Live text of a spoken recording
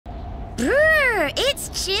Brr, it's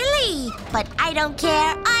chilly, but I don't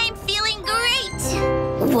care. I'm feeling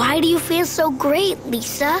great. Why do you feel so great,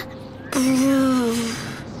 Lisa?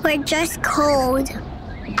 We're just cold.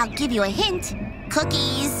 I'll give you a hint.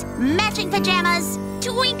 Cookies, matching pajamas,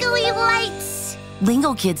 twinkly lights.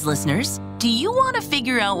 Lingokids listeners, do you want to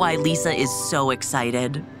figure out why Lisa is so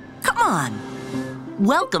excited? Come on!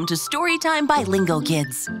 Welcome to Storytime by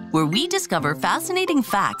Lingokids, where we discover fascinating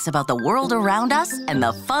facts about the world around us and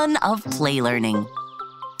the fun of play learning.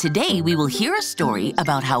 Today, we will hear a story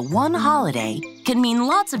about how one holiday can mean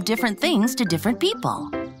lots of different things to different people.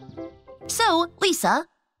 So, Lisa,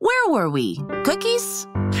 where were we? Cookies?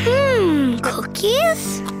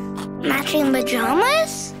 Cookies? Matching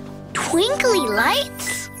pajamas? Twinkly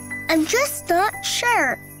lights? I'm just not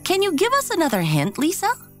sure. Can you give us another hint, Lisa?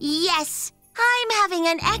 Yes, I'm having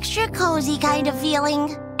an extra cozy kind of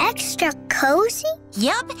feeling. Extra cozy?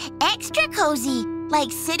 Yup, extra cozy,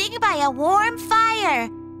 like sitting by a warm fire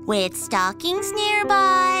with stockings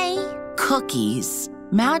nearby. Cookies,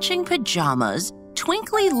 matching pajamas,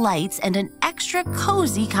 twinkly lights, and an extra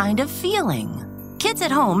cozy kind of feeling. Kids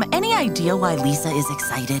at home, any idea why Lisa is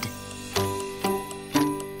excited?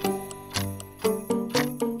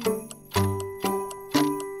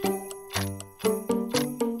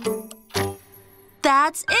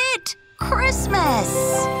 That's it! Christmas!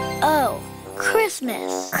 Oh,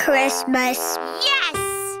 Christmas. Christmas.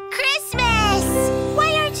 Yes! Christmas!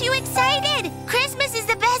 Why aren't you excited? Christmas is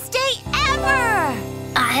the best day ever!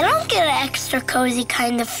 I don't get an extra cozy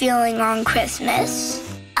kind of feeling on Christmas.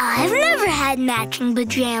 I've never had matching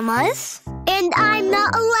pajamas. And I'm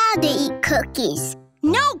not allowed to eat cookies.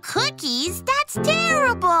 No cookies? That's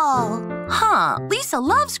terrible! Huh, Lisa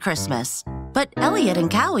loves Christmas. But Elliot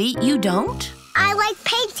and Cowie, you don't? I like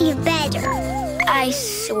painting better. I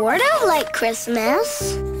sort of like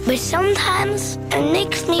Christmas, but sometimes it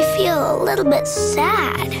makes me feel a little bit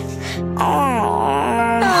sad.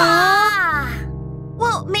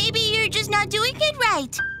 Well, maybe you're just not doing it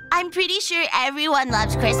right. I'm pretty sure everyone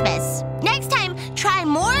loves Christmas. Next time, try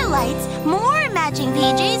more lights, more matching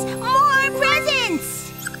PJs, more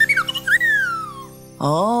presents.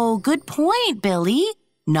 Oh, good point, Billy.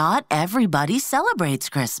 Not everybody celebrates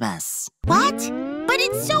Christmas. What? But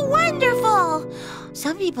it's so wonderful.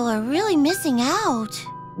 Some people are really missing out.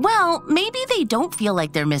 Well, maybe they don't feel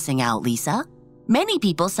like they're missing out, Lisa. Many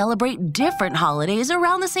people celebrate different holidays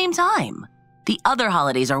around the same time. The other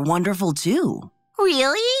holidays are wonderful too.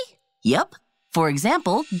 Really? Yep. For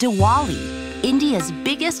example, Diwali, India's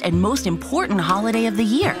biggest and most important holiday of the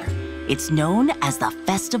year. It's known as the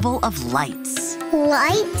Festival of Lights.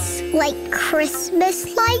 Lights? Like Christmas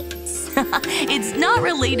lights? It's not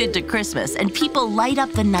related to Christmas, and people light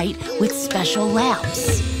up the night with special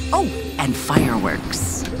lamps. Oh, and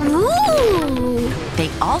fireworks. Ooh! They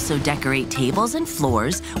also decorate tables and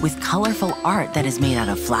floors with colorful art that is made out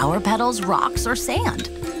of flower petals, rocks, or sand.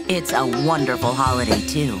 It's a wonderful holiday,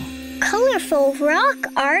 too. Colorful rock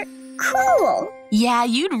art? Cool! Yeah,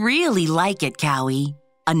 you'd really like it, Cowie.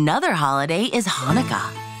 Another holiday is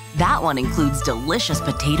Hanukkah. That one includes delicious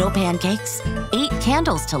potato pancakes, 8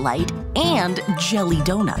 candles to light, and jelly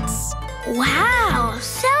donuts. Wow,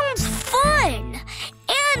 sounds fun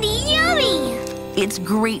and yummy. It's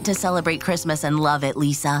great to celebrate Christmas and love it,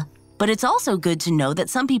 Lisa. But it's also good to know that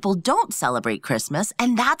some people don't celebrate Christmas,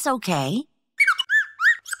 and that's okay.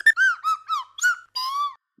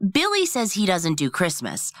 Billy says he doesn't do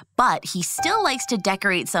Christmas, but he still likes to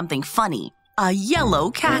decorate something funny, a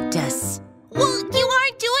yellow cactus. Well, you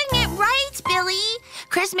aren't doing it right, Billy.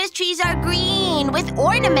 Christmas trees are green with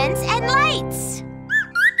ornaments and lights.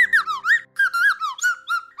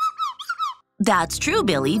 That's true,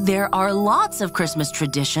 Billy. There are lots of Christmas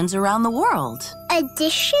traditions around the world.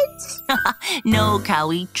 Additions? No,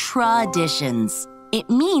 Cowie, traditions. It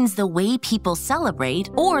means the way people celebrate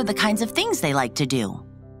or the kinds of things they like to do.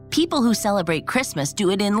 People who celebrate Christmas do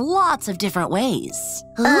it in lots of different ways.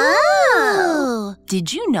 Oh!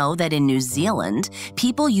 Did you know that in New Zealand,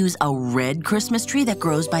 people use a red Christmas tree that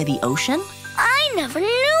grows by the ocean? I never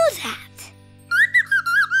knew that.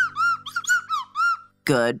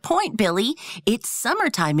 Good point, Billy. It's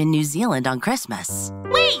summertime in New Zealand on Christmas.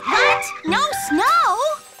 Wait, what? No snow?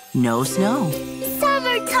 No snow.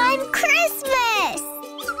 Summertime Christmas!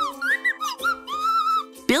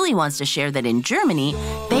 Billy wants to share that in Germany,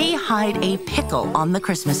 they hide a pickle on the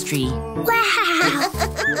Christmas tree. Wow!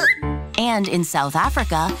 And in South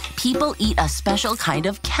Africa, people eat a special kind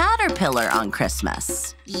of caterpillar on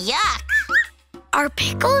Christmas. Yuck! Are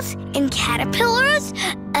pickles and caterpillars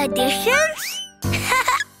additions?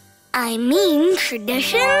 I mean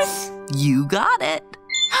traditions? You got it.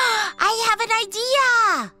 I have an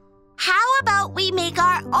idea! about we make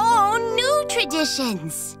our own new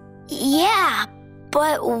traditions? Yeah,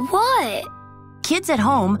 but what? Kids at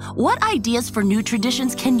home, what ideas for new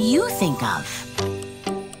traditions can you think of?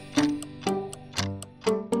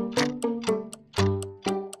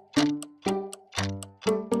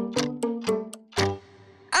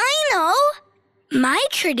 I know! My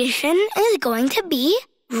tradition is going to be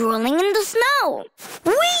rolling in the snow.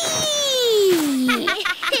 Whee!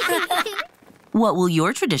 What will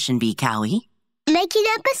your tradition be, Cowie? Making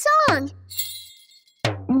up a song.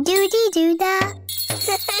 Doody-doo-da.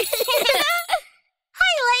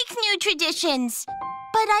 I like new traditions,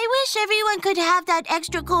 but I wish everyone could have that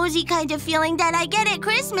extra cozy kind of feeling that I get at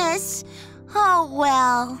Christmas. Oh,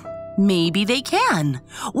 well. Maybe they can.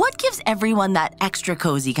 What gives everyone that extra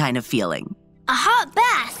cozy kind of feeling? A hot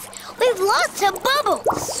bath with lots of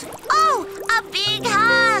bubbles. Oh, a big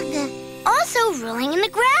hug. Also rolling in the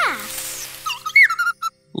grass.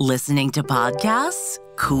 Listening to podcasts?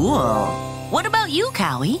 Cool. What about you,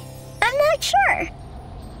 Cowie? I'm not sure.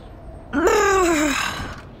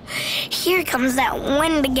 Here comes that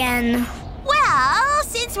wind again. Well,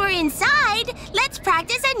 since we're inside, let's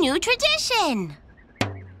practice a new tradition.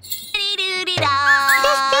 Doo-doo-dee-da.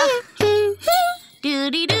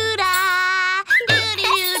 Doo-dee-doo-da.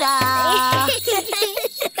 Doo-dee-doo-da.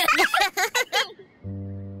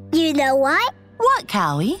 You know what? What,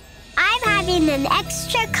 Cowie? I'm having an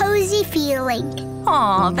extra cozy feeling.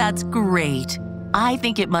 Aw, that's great. I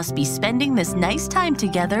think it must be spending this nice time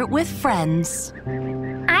together with friends.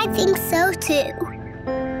 I think so too.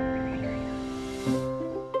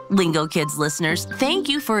 Lingokids listeners, thank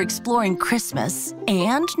you for exploring Christmas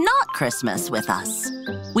and not Christmas with us.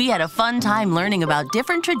 We had a fun time learning about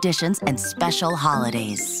different traditions and special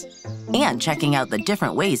holidays, and checking out the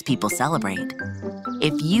different ways people celebrate.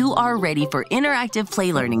 If you are ready for interactive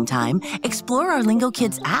play learning time, explore our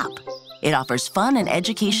Lingokids app. It offers fun and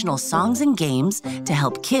educational songs and games to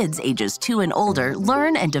help kids ages 2 and older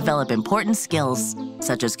learn and develop important skills,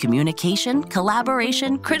 such as communication,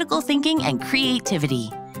 collaboration, critical thinking, and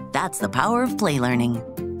creativity. That's the power of play learning.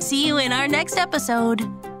 See you in our next episode.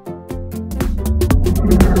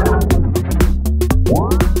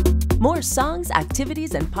 More songs,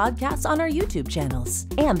 activities, and podcasts on our YouTube channels,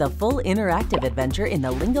 and the full interactive adventure in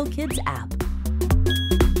the Lingokids app.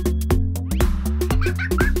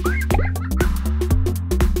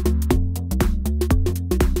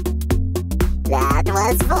 That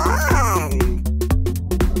was fun.